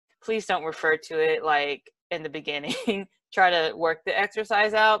please don't refer to it like in the beginning. Try to work the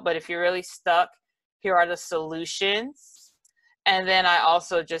exercise out, but if you're really stuck, here are the solutions. And then I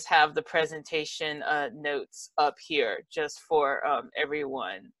also just have the presentation notes up here just for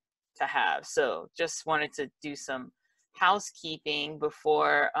everyone to have. So just wanted to do some housekeeping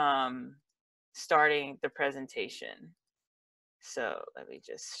before starting the presentation. So let me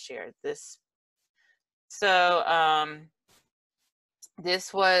just share this. So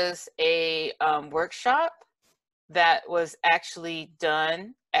this was a workshop that was actually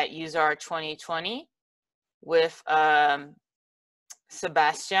done at USAR 2020 with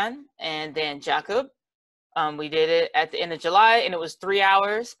Sebastian and then Jacob. We did it at the end of July, and it was 3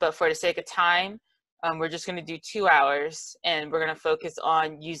 hours, but for the sake of time, we're just going to do 2 hours, and we're going to focus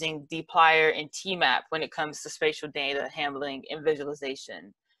on using dplyr and tmap when it comes to spatial data handling and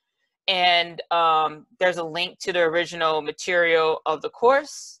visualization. And there's a link to the original material of the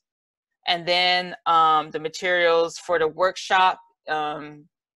course, and then the materials for the workshop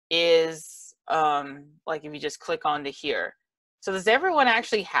is like if you just click on to here. So does everyone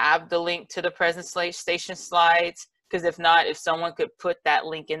actually have the link to the presentation slides? Because if not, if someone could put that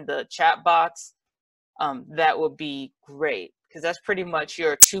link in the chat box, that would be great, because that's pretty much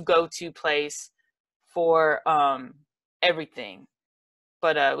your go-to place for everything.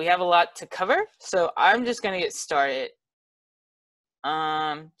 But we have a lot to cover, so I'm just going to get started. So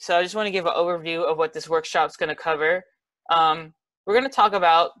I just want to give an overview of what this workshop is going to cover. We're going to talk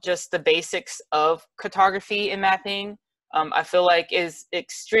about just the basics of cartography and mapping. I feel like is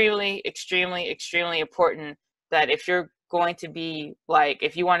extremely, extremely, extremely important that if you're going to be like,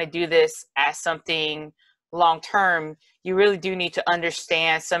 if you want to do this as something long-term, you really do need to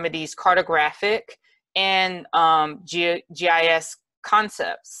understand some of these cartographic and GIS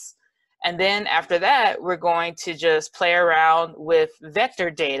concepts. And then after that, we're going to just play around with vector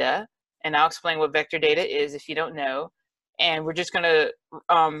data, and I'll explain what vector data is if you don't know. And we're just going to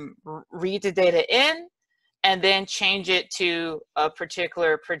read the data in and then change it to a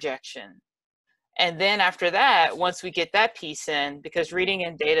particular projection. And then after that, once we get that piece in, because reading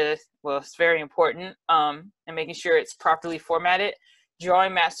in data, well, it's very important, and making sure it's properly formatted,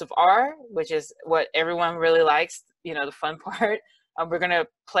 drawing maps of R, which is what everyone really likes, you know, the fun part. We're going to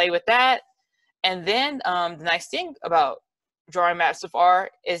play with that. And then the nice thing about drawing maps of R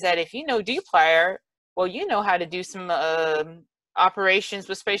is that if you know dplyr, well, you know how to do some operations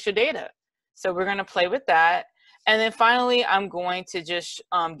with spatial data. So we're going to play with that. And then finally, I'm going to just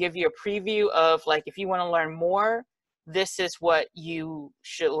give you a preview of, like, if you want to learn more, this is what you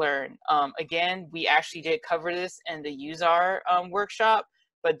should learn. Again, we actually did cover this in the USAR workshop,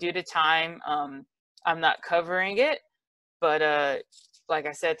 but due to time, I'm not covering it. But like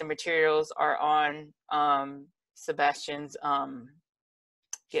I said, the materials are on Sebastian's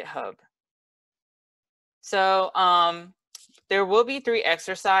GitHub. So there will be 3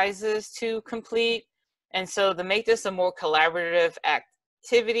 exercises to complete. And so to make this a more collaborative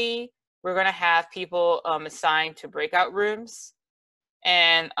activity, we're going to have people assigned to breakout rooms.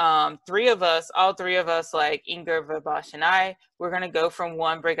 And all three of us, like Inger, Vabash, and I, we're going to go from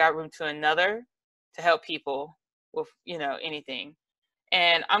one breakout room to another to help people with, you know, anything.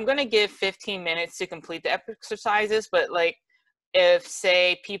 And I'm going to give 15 minutes to complete the exercises, but like if,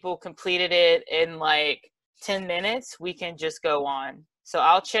 say, people completed it in like 10 minutes, we can just go on. So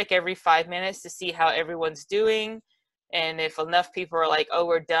I'll check every 5 minutes to see how everyone's doing. And if enough people are like, oh,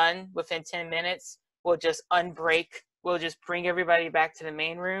 we're done within 10 minutes, we'll just unbreak. We'll just bring everybody back to the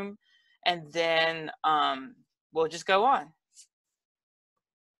main room, and then we'll just go on.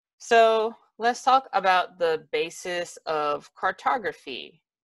 So let's talk about the basis of cartography,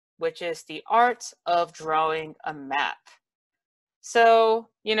 which is the art of drawing a map. So,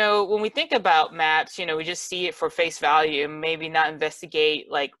 you know, when we think about maps, you know, we just see it for face value and maybe not investigate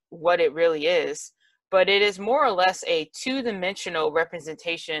like what it really is, but it is more or less a 2-dimensional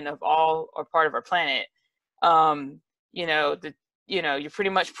representation of all or part of our planet. You know, you're pretty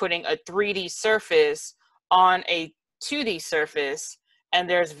much putting a 3D surface on a 2D surface, and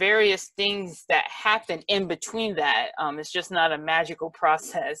there's various things that happen in between that. It's just not a magical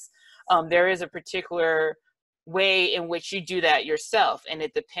process. There is a particular way in which you do that yourself, and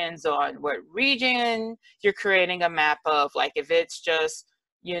it depends on what region you're creating a map of. Like if it's just,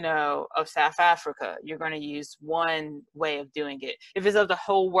 you know, of South Africa, you're going to use one way of doing it. If it's of the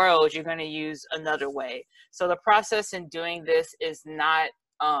whole world, you're going to use another way. So the process in doing this is not,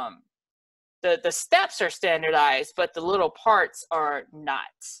 the steps are standardized, but the little parts are not,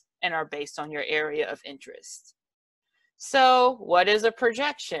 and are based on your area of interest. So what is a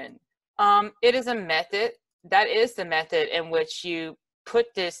projection? It is a method. That is the method in which you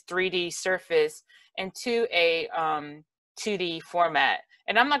put this 3D surface into a 2D format.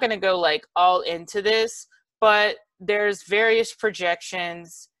 And I'm not going to go like all into this, but there's various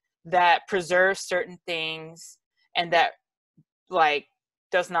projections that preserve certain things and that like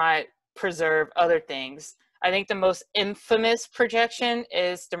does not preserve other things. I think the most infamous projection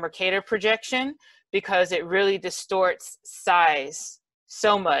is the Mercator projection, because it really distorts size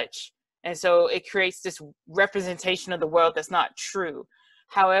so much. And so it creates this representation of the world that's not true.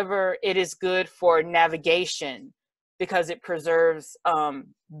 However, it is good for navigation because it preserves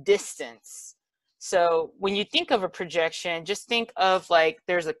distance. So when you think of a projection, just think of like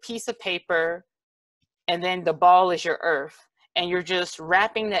there's a piece of paper and then the ball is your earth. And you're just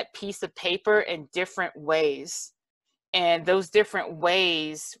wrapping that piece of paper in different ways. And those different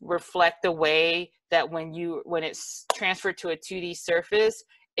ways reflect the way that when it's transferred to a 2D surface,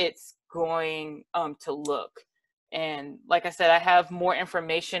 it's going to look. And like I said, I have more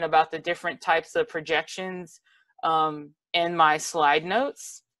information about the different types of projections in my slide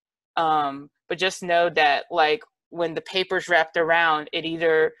notes. But just know that like when the paper's wrapped around, it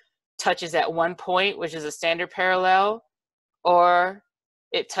either touches at one point, which is a standard parallel, or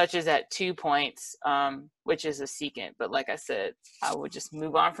it touches at 2 points, which is a secant. But like I said, I will just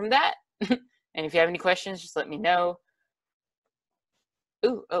move on from that. And if you have any questions, just let me know.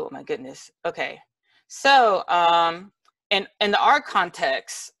 Ooh, oh my goodness. Okay. So in the art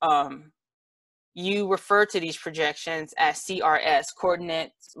context, you refer to these projections as CRS,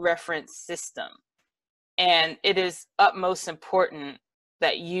 Coordinate Reference System. And it is utmost important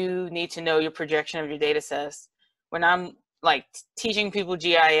that you need to know your projection of your data sets. When I'm like teaching people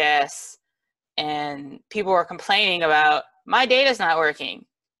GIS and people are complaining about my data's not working,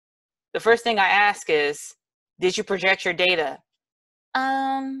 the first thing I ask is, did you project your data?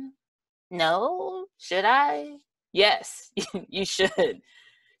 No. Should I? Yes, you should.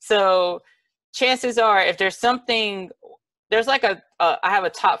 So chances are, if there's something, there's like I have a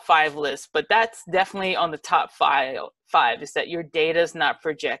top 5 list, but that's definitely on the top five is that your data is not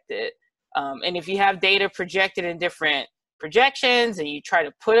projected. And if you have data projected in different projections and you try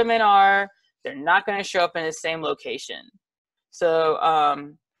to put them in R, they're not going to show up in the same location. So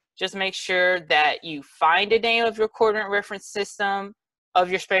just make sure that you find the name of your coordinate reference system of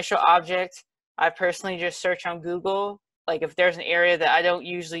your spatial object. I personally just search on Google. Like if there's an area that I don't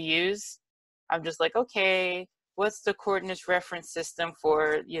usually use, I'm just like, okay, what's the coordinates reference system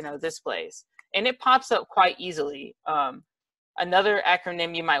for, you know, this place? And it pops up quite easily. Another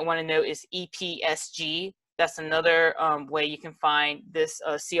acronym you might want to know is EPSG. That's another way you can find this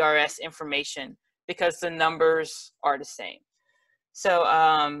CRS information, because the numbers are the same. So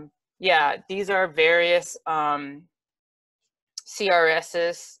yeah, these are various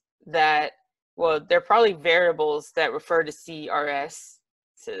CRSs that, well, they're probably variables that refer to CRSs.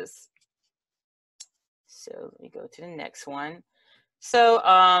 So let me go to the next one. So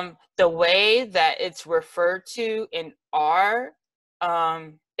the way that it's referred to in R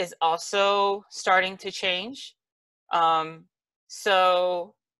is also starting to change.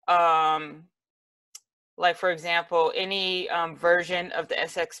 Like for example, any version of the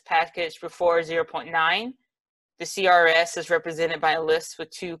SX package before 0.9, the CRS is represented by a list with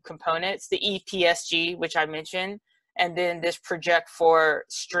 2 components, the EPSG, which I mentioned, and then this project for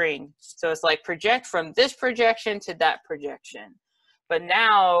string. So it's like project from this projection to that projection. But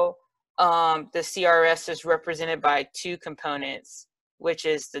now the CRS is represented by 2 components, which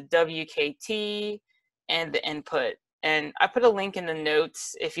is the WKT and the input. And I put a link in the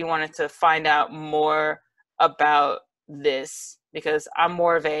notes if you wanted to find out more about this, because I'm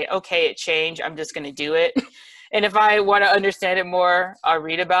more of a, okay, it changed, I'm just gonna do it. And if I want to understand it more, I'll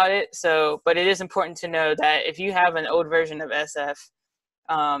read about it. So, but it is important to know that if you have an old version of SF,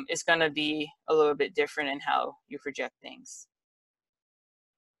 it's going to be a little bit different in how you project things.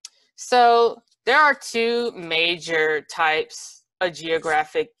 So there are 2 major types of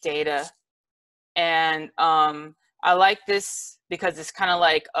geographic data. And I like this because it's kind of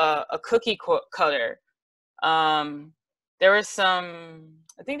like a cookie cutter. There was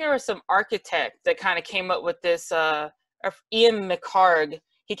I think there was some architect that kind of came up with this, Ian McHarg.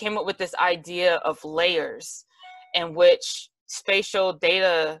 He came up with this idea of layers in which spatial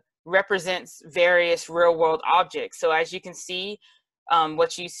data represents various real world objects. So as you can see,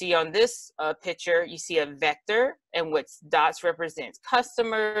 what you see on this picture, you see a vector in which dots represent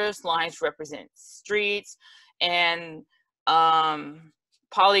customers, lines represent streets, and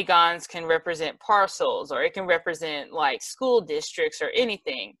polygons can represent parcels, or it can represent like school districts or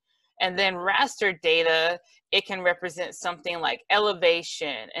anything. And then raster data, it can represent something like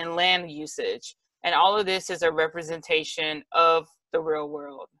elevation and land usage. And all of this is a representation of the real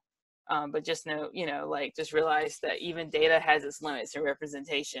world. But just know, you know, like just realize that even data has its limits in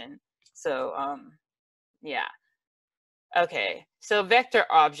representation. So yeah. Okay, so vector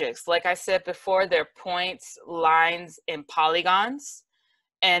objects, like I said before, they're points, lines, and polygons.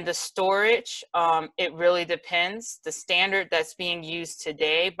 And the storage, it really depends. The standard that's being used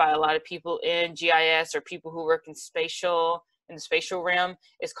today by a lot of people in GIS or people who work in the spatial realm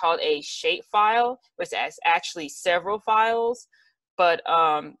is called a shapefile, which has actually several files. But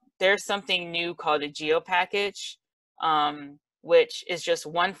there's something new called a geopackage, which is just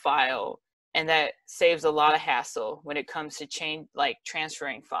one file. And that saves a lot of hassle when it comes to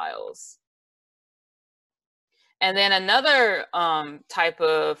transferring files. And then another type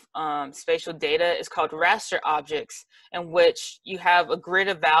of spatial data is called raster objects, in which you have a grid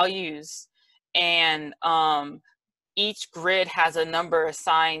of values, and each grid has a number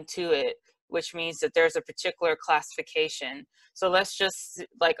assigned to it, which means that there's a particular classification. So let's just,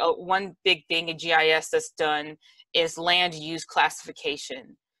 like one big thing in GIS that's done is land use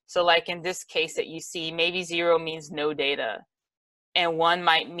classification. So like in this case that you see, maybe 0 means no data, and 1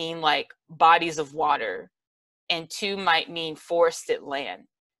 might mean like bodies of water, and 2 might mean forested land.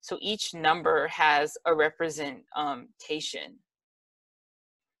 So each number has a representation.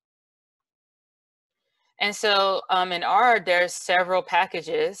 And so in R, there's several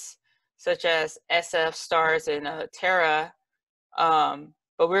packages, such as SF, stars, and Terra.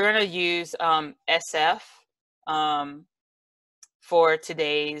 But we're going to use SF for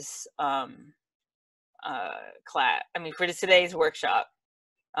today's class. I mean, for today's workshop.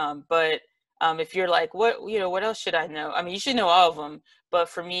 But if you're like, what else should I know? I mean, you should know all of them. But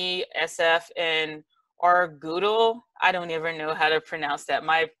for me, SF and Argudal, I don't ever know how to pronounce that.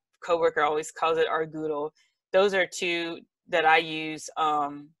 My coworker always calls it Argudal. Those are 2 that I use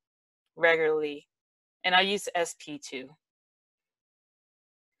regularly. And I use SP too.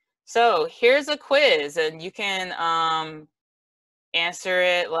 So here's a quiz, and you can answer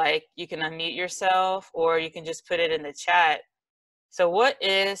it, like you can unmute yourself, or you can just put it in the chat. So what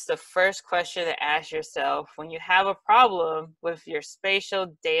is the first question to ask yourself when you have a problem with your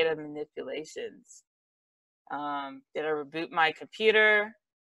spatial data manipulations? Did I reboot my computer?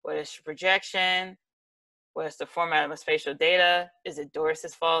 What is your projection? What is the format of my spatial data? Is it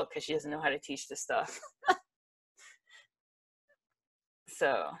Doris's fault because she doesn't know how to teach this stuff?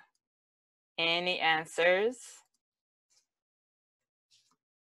 So, any answers?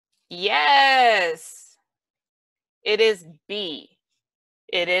 Yes, it is B.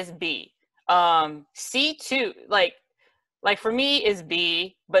 It is B. C2, like for me is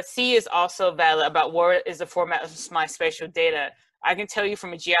B, but C is also valid about what is the format of my spatial data. I can tell you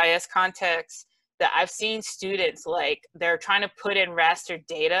from a GIS context that I've seen students, like they're trying to put in raster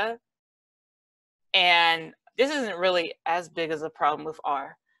data, and this isn't really as big as a problem with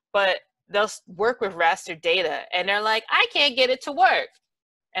R, but they'll work with raster data and they're like, I can't get it to work.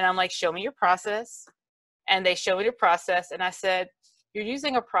 And I'm like, show me your process. And they show me the process, and I said, you're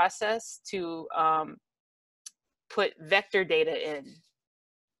using a process to put vector data in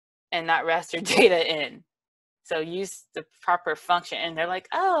and not raster data in. So use the proper function. And they're like,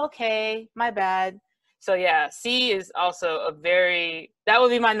 oh, okay, my bad. So yeah, C is also that would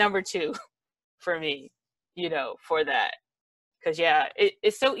be my number 2 for me, for that. Because yeah,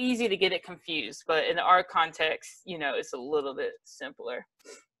 it's so easy to get it confused, but in our context, it's a little bit simpler.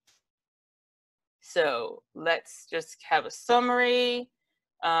 So let's just have a summary.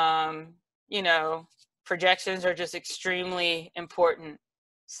 Projections are just extremely important.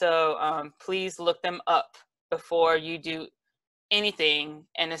 So please look them up before you do anything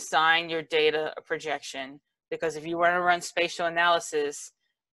and assign your data a projection. Because if you want to run spatial analysis,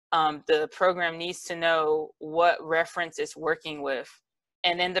 the program needs to know what reference it's working with.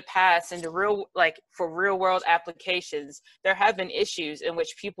 And in the past, for real world applications, there have been issues in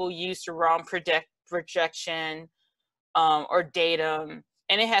which people use the wrong projection or datum,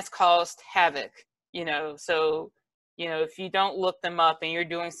 and it has caused havoc, So, if you don't look them up and you're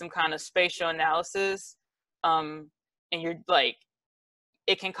doing some kind of spatial analysis, and you're like,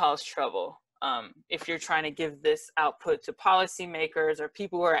 it can cause trouble. If you're trying to give this output to policymakers or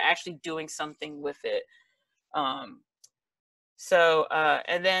people who are actually doing something with it. And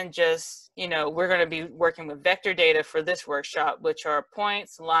then just, we're going to be working with vector data for this workshop, which are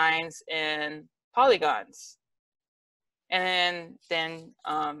points, lines, and polygons. And then,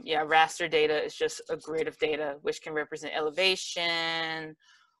 raster data is just a grid of data, which can represent elevation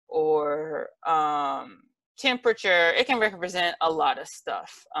or temperature. It can represent a lot of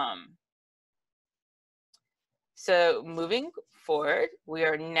stuff. So moving forward, we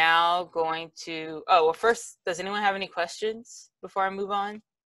are now going to, oh, well, first, does anyone have any questions before I move on?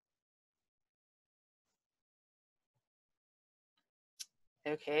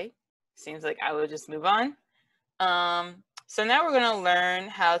 Okay, seems like I will just move on. So now we're going to learn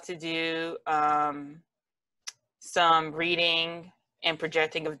how to do some reading and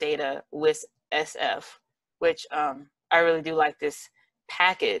projecting of data with SF, which I really do like this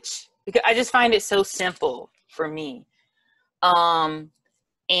package because I just find it so simple for me. And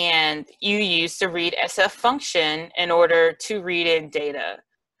you use the read SF function in order to read in data.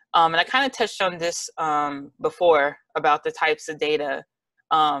 And I kind of touched on this before about the types of data.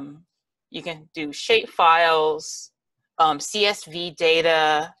 You can do shape files, CSV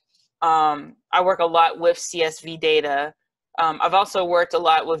data. I work a lot with CSV data. I've also worked a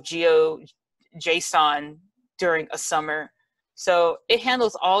lot with JSON during a summer. So it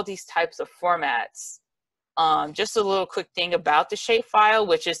handles all these types of formats. Just a little quick thing about the shapefile,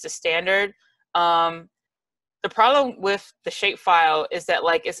 which is the standard. The problem with the shapefile is that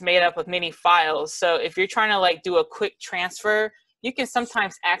like it's made up of many files. So if you're trying to like do a quick transfer, you can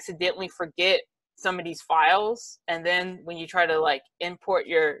sometimes accidentally forget some of these files. And then when you try to like import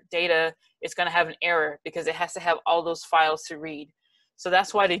your data, it's going to have an error because it has to have all those files to read. So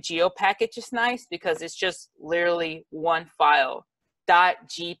that's why the geo package is nice, because it's just literally one file,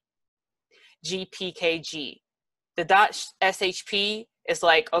 .gpkg. The .shp is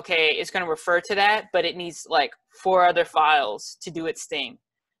like, okay, it's going to refer to that, but it needs like 4 other files to do its thing.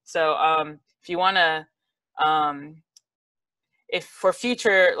 So if you want to, if for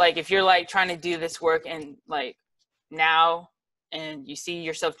future, like if you're like trying to do this work and like now and you see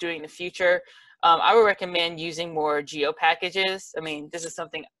yourself doing in the future, I would recommend using more geo packages. I mean, this is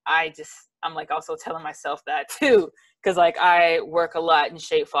something I'm like also telling myself that too, because like I work a lot in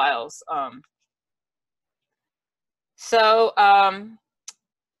shape files. So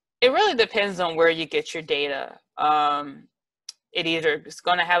it really depends on where you get your data. It either is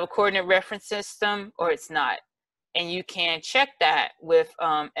going to have a coordinate reference system or it's not. And you can check that with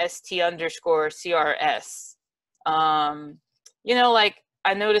st_crs. You know, like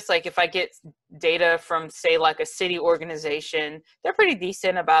I noticed like if I get data from say like a city organization, they're pretty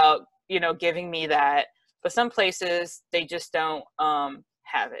decent about, you know, giving me that. But some places they just don't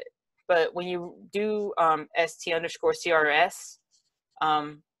have it. But when you do st_crs,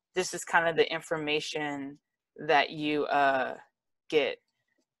 this is kind of the information that you get.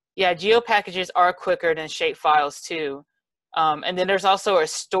 Yeah, geo packages are quicker than shape files too. And then there's also a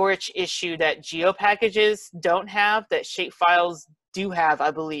storage issue that geo packages don't have that shape files do have,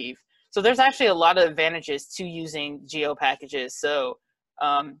 I believe. So there's actually a lot of advantages to using geo packages. So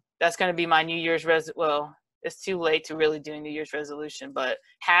that's going to be my New Year's well, it's too late to really do a New Year's resolution, but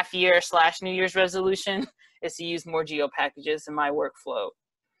half year / New Year's resolution is to use more geo packages in my workflow.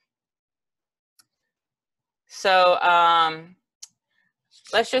 So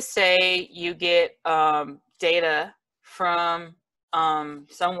let's just say you get data from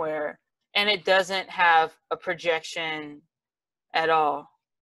somewhere and it doesn't have a projection at all.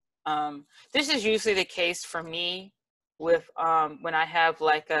 This is usually the case for me with when I have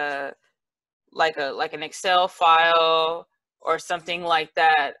like an Excel file or something like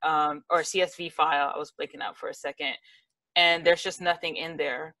that, or a CSV file. I was blanking out for a second, and there's just nothing in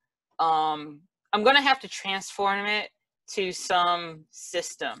there. I'm gonna have to transform it to some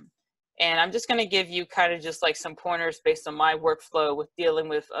system, and I'm just gonna give you kind of just like some pointers based on my workflow with dealing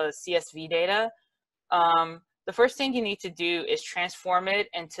with CSV data. The first thing you need to do is transform it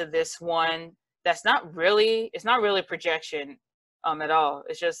into this one that's not really, it's not really a projection at all.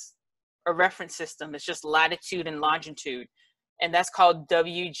 It's just a reference system. It's just latitude and longitude. And that's called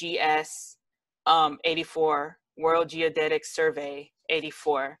WGS 84, World Geodetic Survey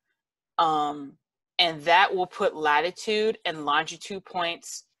 84. And that will put latitude and longitude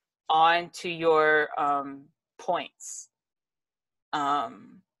points onto your points.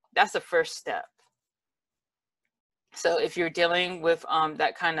 That's the first step. So if you're dealing with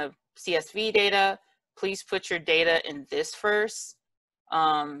that kind of CSV data, please put your data in this first,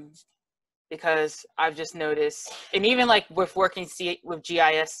 because I've just noticed, and even like with working with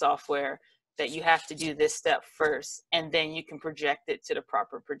GIS software, that you have to do this step first, and then you can project it to the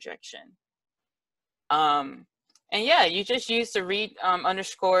proper projection. And yeah, you just use the read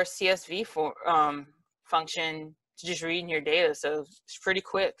 _CSV function to just read in your data, so it's pretty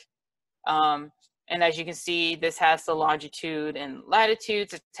quick. And as you can see, this has the longitude and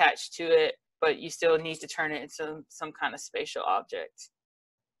latitudes attached to it, but you still need to turn it into some kind of spatial object.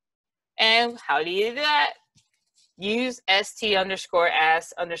 And how do you do that? Use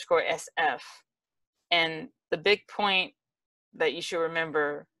st_as_sf. And the big point that you should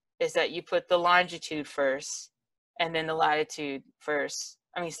remember is that you put the longitude first and then the latitude first.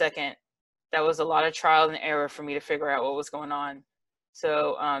 I mean, second. That was a lot of trial and error for me to figure out what was going on.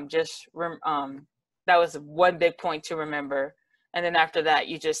 So that was one big point to remember. And then after that,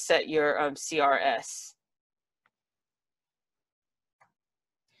 you just set your CRS.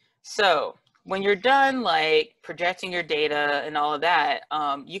 So when you're done like projecting your data and all of that,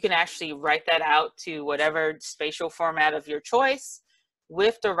 you can actually write that out to whatever spatial format of your choice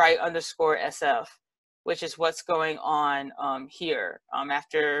with the right underscore SF, which is what's going on here.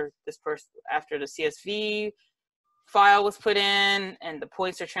 After the CSV file was put in and the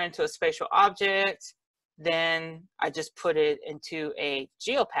points are turned to a spatial object, then I just put it into a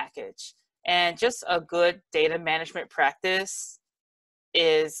geo package. And just a good data management practice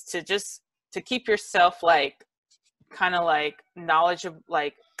is to keep yourself like kind of like knowledge of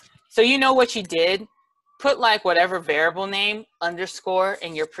like, so you know what you did, put like whatever variable name underscore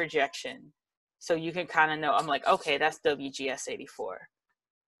in your projection. So you can kind of know, I'm like, okay, that's WGS84. Or,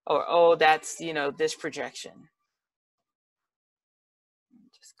 oh, that's, you know, this projection.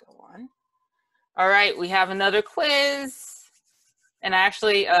 Just go on. All right, we have another quiz. And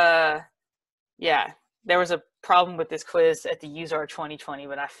actually, yeah, there was a problem with this quiz at the user 2020,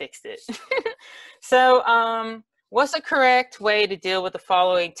 but I fixed it. So what's the correct way to deal with the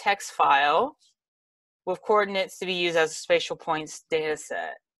following text file with coordinates to be used as a spatial points data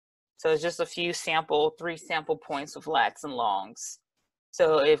set? So it's just a few three sample points of lats and longs.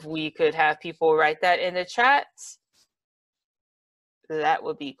 So if we could have people write that in the chat, that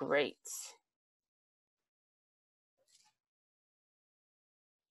would be great.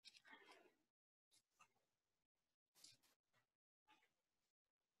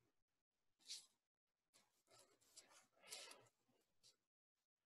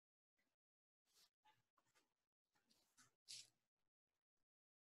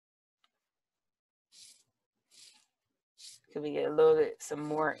 Could we get a little bit some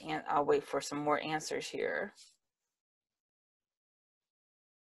more, and I'll wait for some more answers here.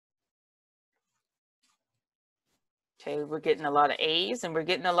 Okay, we're getting a lot of A's and we're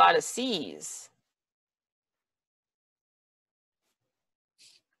getting a lot of C's.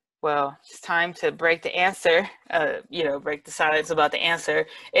 Well, it's time to break the answer, you know, break the silence about the answer.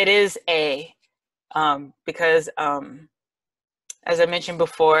 It is A, because as I mentioned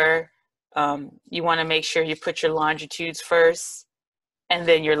before, you want to make sure you put your longitudes first and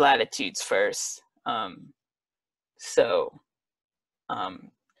then your latitudes first. I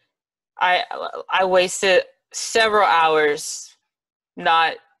wasted several hours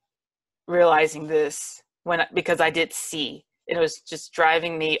not realizing this because I did C. It was just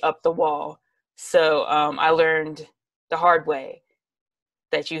driving me up the wall. So I learned the hard way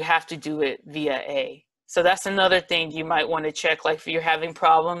that you have to do it via A. So that's another thing you might want to check, like if you're having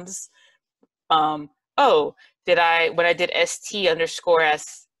problems. Oh, when I did ST underscore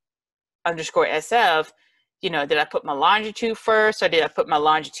SF, you know, did I put my longitude first or did I put my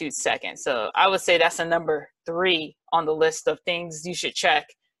longitude second? So I would say that's a number 3 on the list of things you should check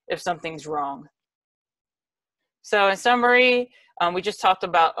if something's wrong. So in summary, we just talked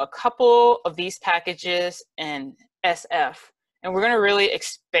about a couple of these packages in SF, and we're going to really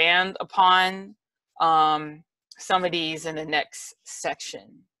expand upon some of these in the next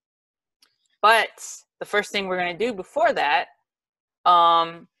section. But the first thing we're going to do before that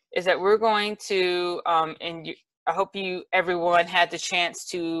is that we're going to, and I hope everyone had the chance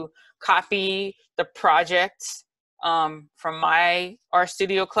to copy the project from my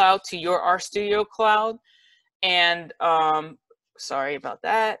RStudio Cloud to your RStudio Cloud. And sorry about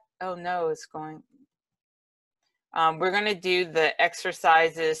that. Oh no, it's going. We're going to do the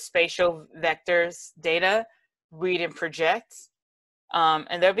exercises, spatial vectors, data, read and project.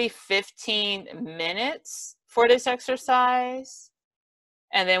 And there'll be 15 minutes for this exercise.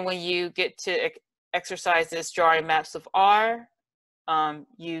 And then when you get to exercises, drawing maps of R,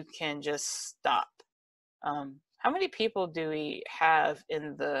 you can just stop. How many people do we have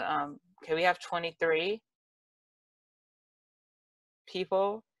in the, okay, we have 23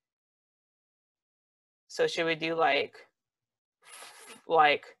 people. So should we do like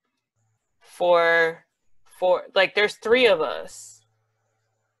four, like there's 3 of us.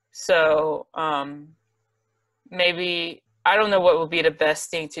 So maybe, I don't know what would be the best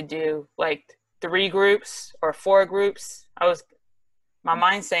thing to do, like 3 groups or 4 groups. My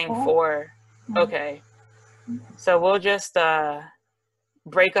mind's saying 4. Okay. So we'll just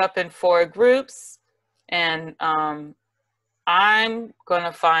break up in 4 groups, and I'm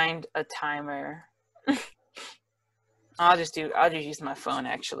gonna find a timer. I'll just use my phone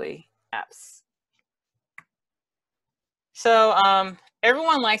actually. Apps. So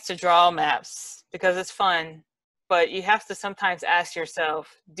everyone likes to draw maps because it's fun, but you have to sometimes ask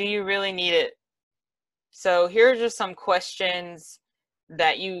yourself, do you really need it? So here are just some questions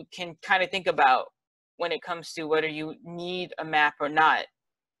that you can kind of think about when it comes to whether you need a map or not.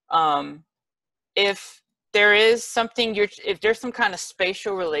 If there is something if there's some kind of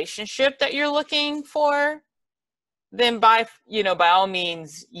spatial relationship that you're looking for, then by all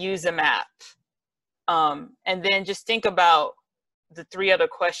means use a map. And then just think about the 3 other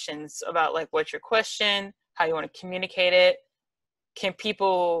questions about like what's your question, how you want to communicate it. Can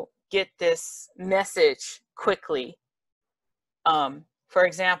people get this message quickly? For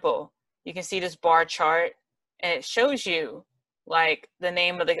example, you can see this bar chart and it shows you like the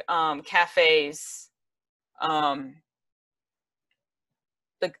name of the cafes,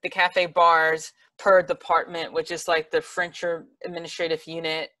 the cafe bars per department, which is like the French administrative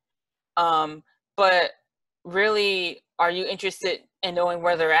unit. But really, are you interested in knowing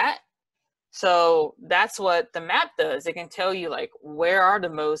where they're at? So that's what the map does. It can tell you like where are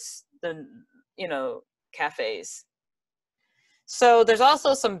the cafes. So there's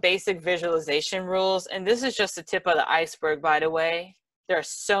also some basic visualization rules, and this is just the tip of the iceberg, by the way. There are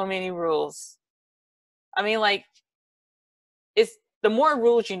so many rules. I mean, like, it's the more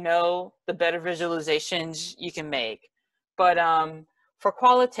rules you know, the better visualizations you can make. But for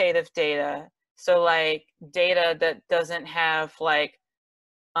qualitative data, so like data that doesn't have like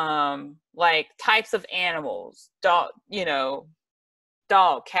types of animals, dog,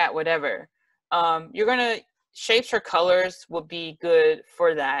 cat, whatever. Shapes or colors will be good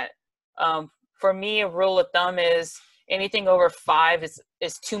for that. For me, a rule of thumb is anything over 5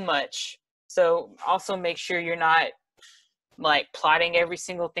 is too much. So also make sure you're not like plotting every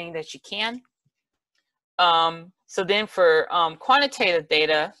single thing that you can. So then for quantitative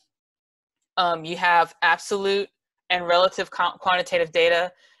data, you have absolute and relative quantitative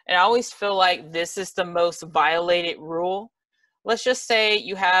data. And I always feel like this is the most violated rule. Let's just say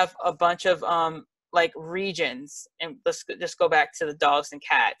you have a bunch of like regions, and let's just go back to the dogs and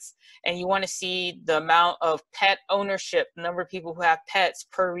cats, and you want to see the amount of pet ownership, the number of people who have pets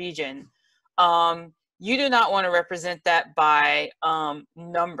per region. You do not want to represent that by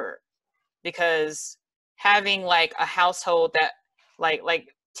number, because having like a household that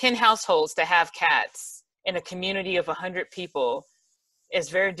like 10 households that have cats in a community of 100 people is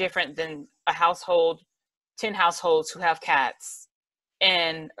very different than 10 households who have cats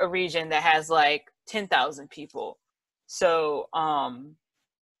in a region that has like 10,000 people. So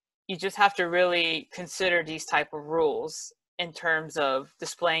you just have to really consider these type of rules in terms of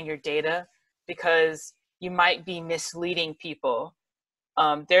displaying your data, because you might be misleading people.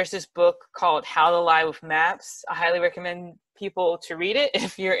 There's this book called How to Lie with Maps. I highly recommend people to read it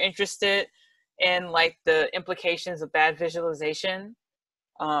if you're interested in like the implications of bad visualization.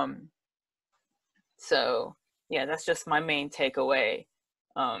 So yeah, that's just my main takeaway.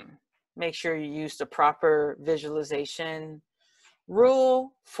 Make sure you use the proper visualization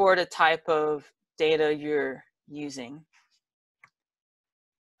rule for the type of data you're using.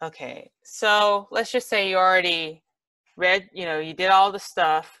 Okay, so let's just say you already read, you did all the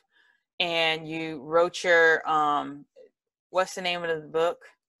stuff and you wrote your, what's the name of the book?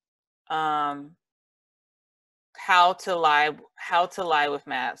 How to Lie with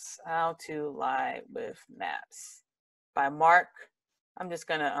Maps. How to Lie with Maps by Mark. I'm just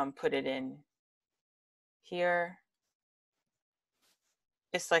gonna put it in here.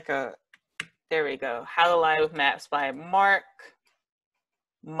 It's like there we go. How to Lie with Maps by Mark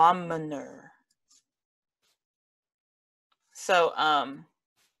Mominer. So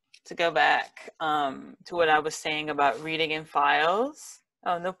to go back to what I was saying about reading in files.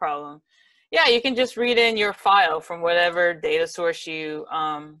 Oh, no problem. Yeah, you can just read in your file from whatever data source you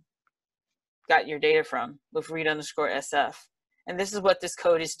got your data from with read_sf. And this is what this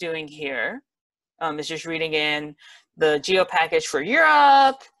code is doing here. It's just reading in the geo package for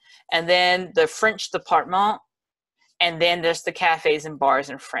Europe, and then the French department, and then there's the cafes and bars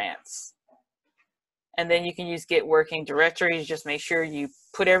in France. And then you can use Git working directories. Just make sure you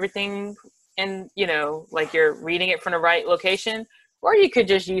put everything in, like you're reading it from the right location, or you could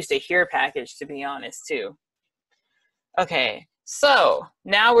just use the here package, to be honest, too. Okay, so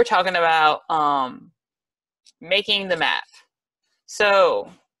now we're talking about making the map. So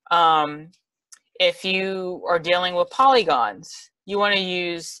if you are dealing with polygons, you want to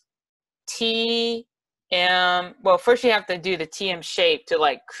use TM. Well, first you have to do the TM shape to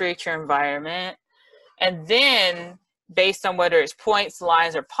like create your environment. And then based on whether it's points,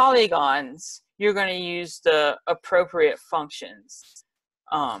 lines, or polygons, you're going to use the appropriate functions.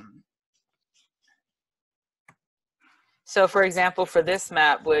 So for example, for this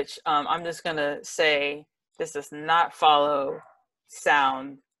map, which I'm just gonna say this does not follow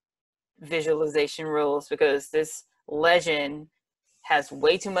sound visualization rules because this legend has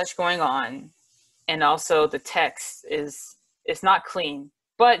way too much going on, and also the text it's not clean.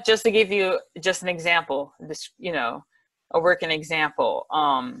 But just to give you just an example, this, you know, a working example,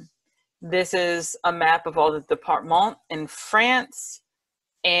 this is a map of all the departments in France,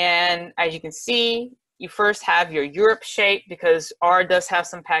 and as you can see, you first have your Europe shape because R does have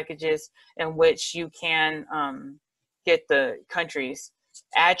some packages in which you can get the countries.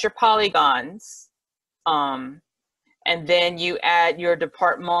 Add your polygons, and then you add your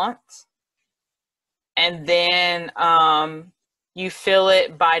department, and then you fill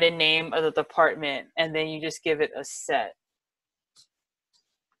it by the name of the department, and then you just give it a set.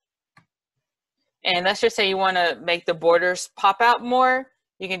 And let's just say you want to make the borders pop out more.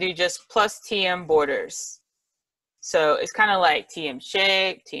 You can do just plus TM borders. So it's kind of like TM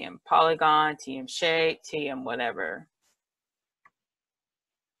shape, TM polygon, TM shape, TM whatever.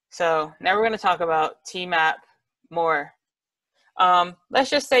 So now we're going to talk about TMap more. Let's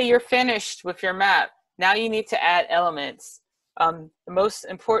just say you're finished with your map. Now you need to add elements. The most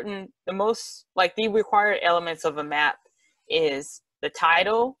important, the required elements of a map is the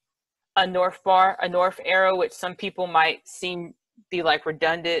title, a north bar, a north arrow, which some people might be like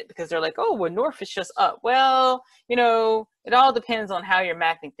redundant because they're like, oh, well, north is just up. Well, you know, it all depends on how you're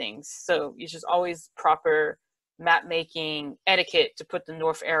mapping things. So it's just always proper map making etiquette to put the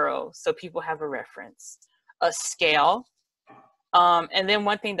north arrow so people have a reference. A scale. And then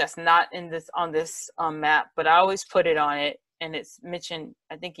one thing that's not on this map, but I always put it on it, and it's mentioned,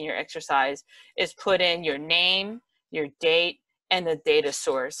 I think, in your exercise, is put in your name, your date, and the data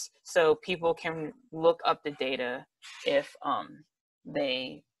source, so people can look up the data if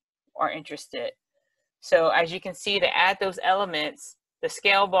they are interested. So as you can see, to add those elements, the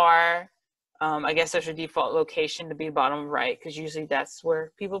scale bar, I guess there's a default location to be bottom right, because usually that's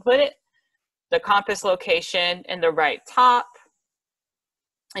where people put it. The compass location in the right top,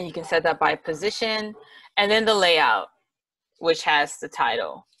 and you can set that by position, and then the layout, which has the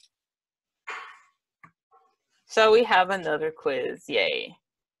title. So we have another quiz, yay.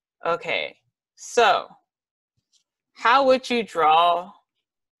 Okay, so how would you draw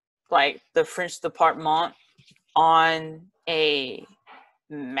like the French department on a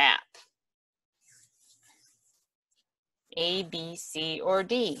map? A, B, C, or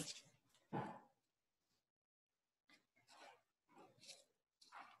D?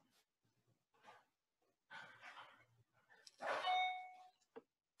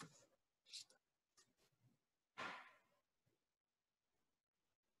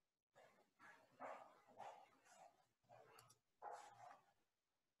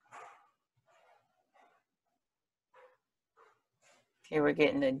 Okay, we're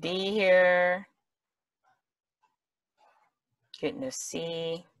getting a D here. Getting a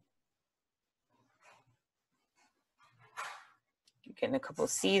C. Getting a couple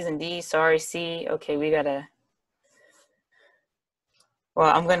C's and D's. Sorry, C. Okay, we gotta.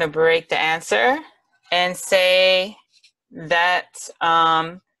 Well, I'm gonna break the answer and say that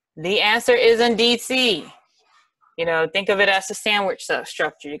the answer is indeed C. You know, think of it as a sandwich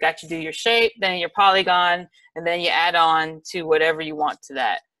structure. You got to do your shape, then your polygon, and then you add on to whatever you want to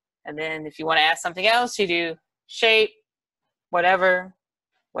that. And then if you want to add something else, you do shape, whatever,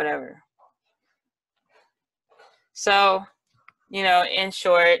 whatever. So, you know, in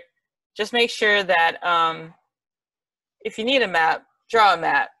short, just make sure that if you need a map, draw a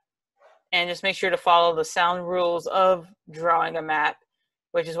map. And just make sure to follow the sound rules of drawing a map,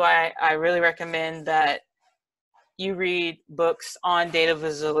 which is why I really recommend that you read books on data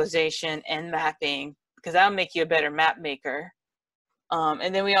visualization and mapping, because that'll make you a better map maker.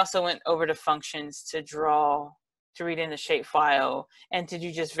 And then we also went over to functions to read in the shapefile, and to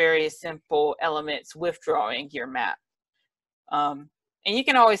do just various simple elements with drawing your map. And you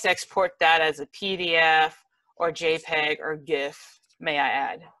can always export that as a PDF or JPEG or GIF, may I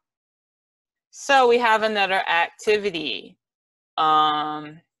add. So we have another activity.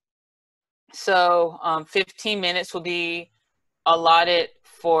 15 minutes will be allotted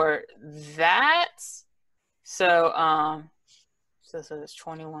for that. So it's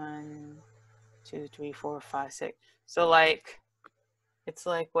 21, 2, 3, 4, 5, 6. So like, it's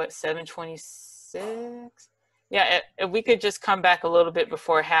like what, 7:26? Yeah, if we could just come back a little bit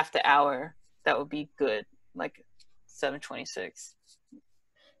before half the hour, that would be good. Like 7:26.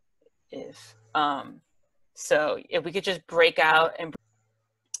 So if we could just break out and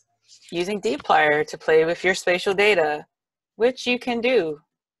using dplyr to play with your spatial data, which you can do.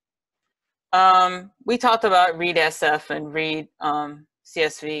 We talked about read SF and read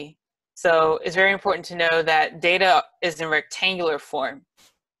CSV. So it's very important to know that data is in rectangular form.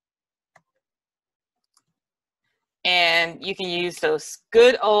 And you can use those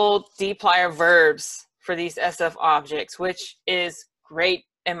good old dplyr verbs for these SF objects, which is great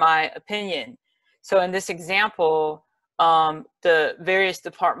in my opinion. So in this example, the various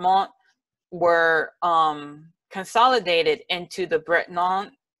departments were consolidated into the Breton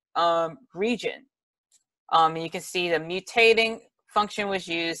region. You can see the mutating function was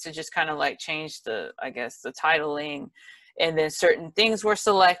used to just kind of like change the, I guess, the titling, and then certain things were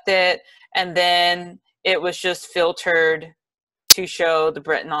selected, and then it was just filtered to show the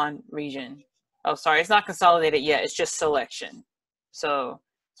Breton region. Oh, sorry, it's not consolidated yet, it's just selection. So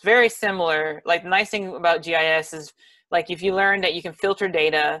it's very similar. Like the nice thing about GIS is like if you learn that you can filter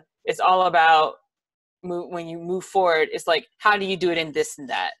data, it's all about when you move forward, it's like, how do you do it in this and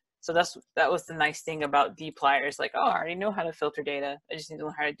that? So that was the nice thing about dplyr. It's like, oh, I already know how to filter data. I just need to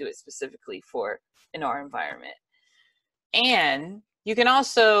learn how to do it specifically for in our environment. And you can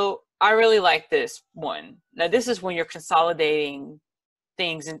also, I really like this one. Now this is when you're consolidating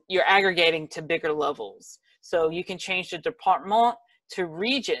things and you're aggregating to bigger levels. So you can change the department to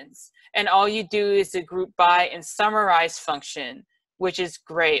regions, and all you do is the group by and summarize function, which is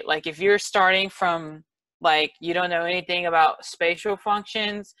great. Like if you're starting from like you don't know anything about spatial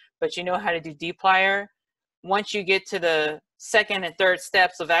functions, but you know how to do dplyr, once you get to the second and third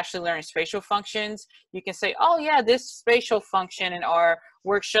steps of actually learning spatial functions, you can say, oh yeah, this spatial function in R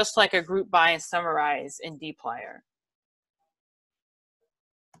works just like a group by and summarize in dplyr.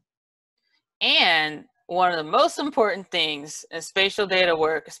 And one of the most important things in spatial data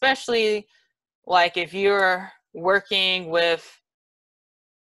work, especially like if you're working with,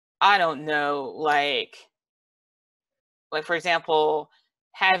 I don't know, like for example,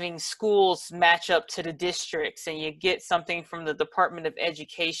 having schools match up to the districts, and you get something from the Department of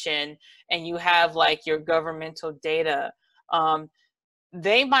Education and you have like your governmental data,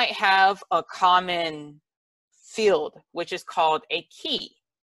 they might have a common field, which is called a key.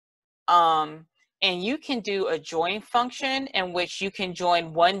 And you can do a join function in which you can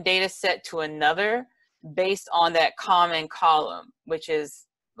join one data set to another based on that common column, which is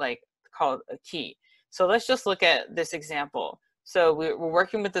like called a key. So let's just look at this example. So we're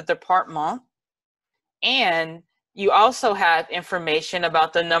working with the department, and you also have information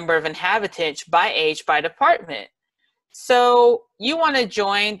about the number of inhabitants by age by department. So you want to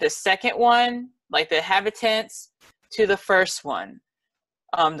join the second one, like the inhabitants, to the first one,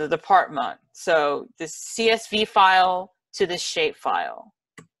 the department. So the CSV file to the shape file.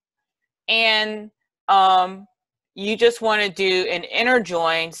 And you just want to do an inner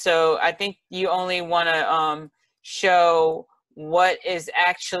join. So I think you only want to show what is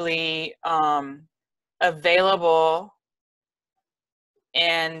actually available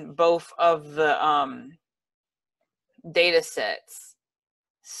in both of the data sets.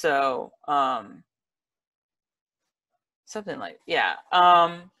 So something like, yeah.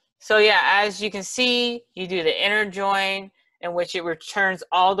 So yeah, as you can see, you do the inner join, in which it returns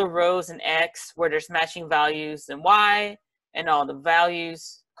all the rows in X where there's matching values in Y, and all the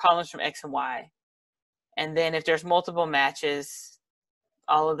values, columns from X and Y. And then if there's multiple matches,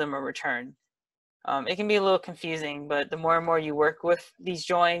 all of them are returned. It can be a little confusing, but the more and more you work with these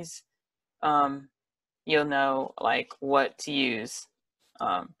joins, you'll know like what to use.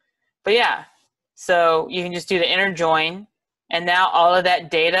 But yeah, so you can just do the inner join, and now all of that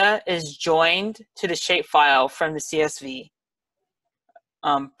data is joined to the shapefile from the CSV.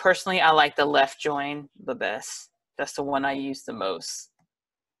 Personally, I like the left join the best. That's the one I use the most.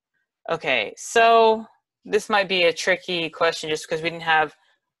 Okay, so this might be a tricky question just because we didn't have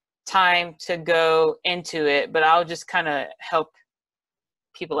time to go into it, but I'll just kind of help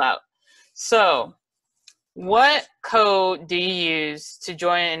people out. So what code do you use to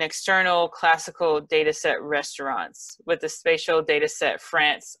join an external classical dataset restaurants with the spatial dataset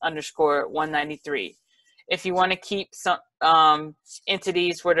France _193? If you want to keep some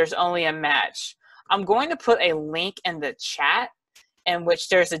entities where there's only a match, I'm going to put a link in the chat in which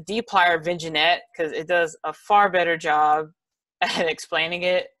there's a dplyr vignette, because it does a far better job at explaining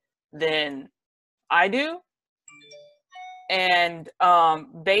it than I do. And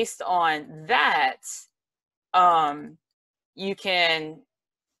based on that, you can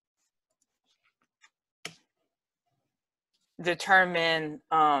determine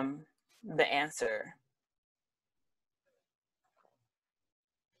the answer.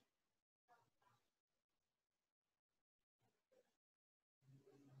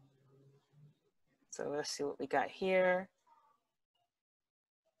 So let's see what we got here.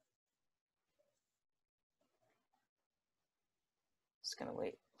 gonna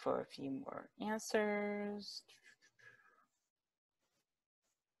wait for a few more answers.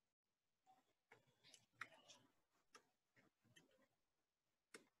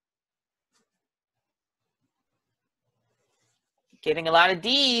 Getting a lot of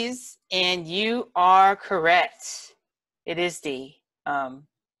D's, and you are correct. It is D,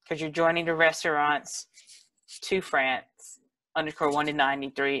 because you're joining the restaurants to France, underscore 1 to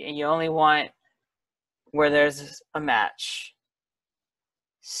 93, and you only want where there's a match.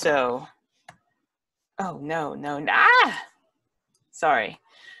 So, oh, no, sorry.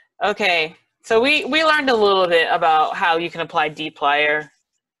 Okay, so we learned a little bit about how you can apply dplyr,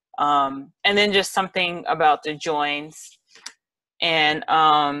 and then just something about the joins. And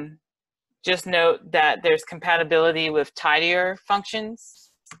just note that there's compatibility with tidier functions.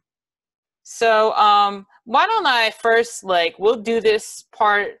 So why don't I first, we'll do this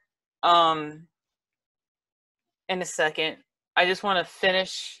part in a second. I just want to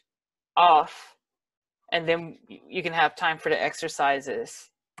finish off, and then you can have time for the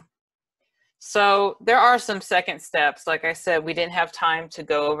exercises. So there are some second steps. Like I said, we didn't have time to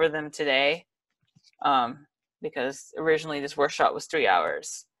go over them today, because originally this workshop was 3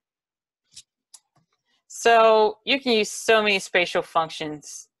 hours. So you can use so many spatial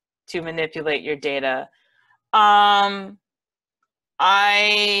functions to manipulate your data. Going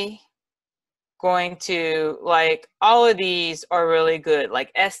to, all of these are really good.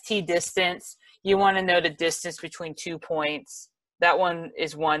 Like ST distance, you want to know the distance between 2 points. That one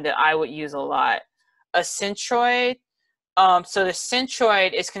is one that I would use a lot. A centroid, so the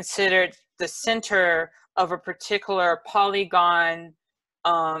centroid is considered the center of a particular polygon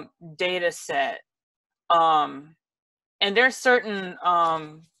data set. And there's certain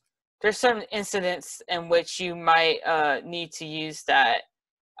incidents in which you might need to use that.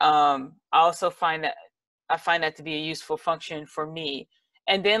 I also find that to be a useful function for me.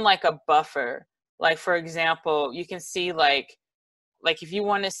 And then like a buffer, like for example, you can see like if you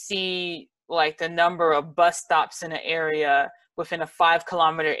want to see like the number of bus stops in an area within a 5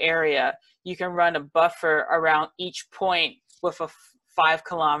 kilometer area, you can run a buffer around each point with a 5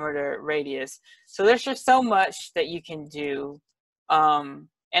 kilometer radius. So there's just so much that you can do.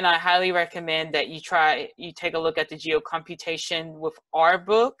 And I highly recommend that you take a look at the geocomputation with our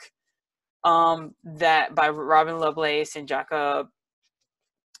book, that by Robin Lovelace and Jacob,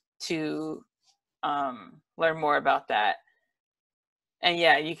 to learn more about that. And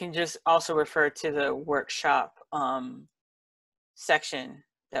yeah, you can just also refer to the workshop section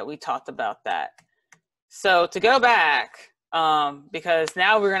that we talked about that. So to go back, because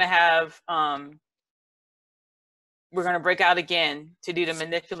now we're going to have, we're going to break out again to do the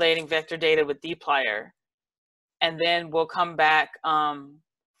manipulating vector data with dplyr. And then we'll come back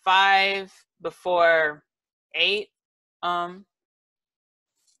 5 before 8.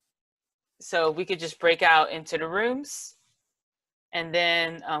 So we could just break out into the rooms, and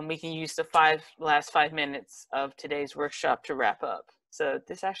then we can use the last 5 minutes of today's workshop to wrap up. So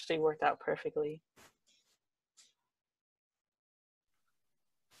this actually worked out perfectly.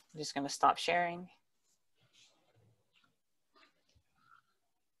 I'm just going to stop sharing.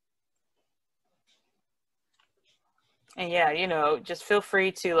 And yeah, just feel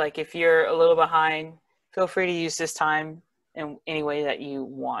free to, if you're a little behind, feel free to use this time in any way that you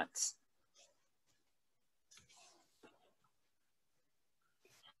want.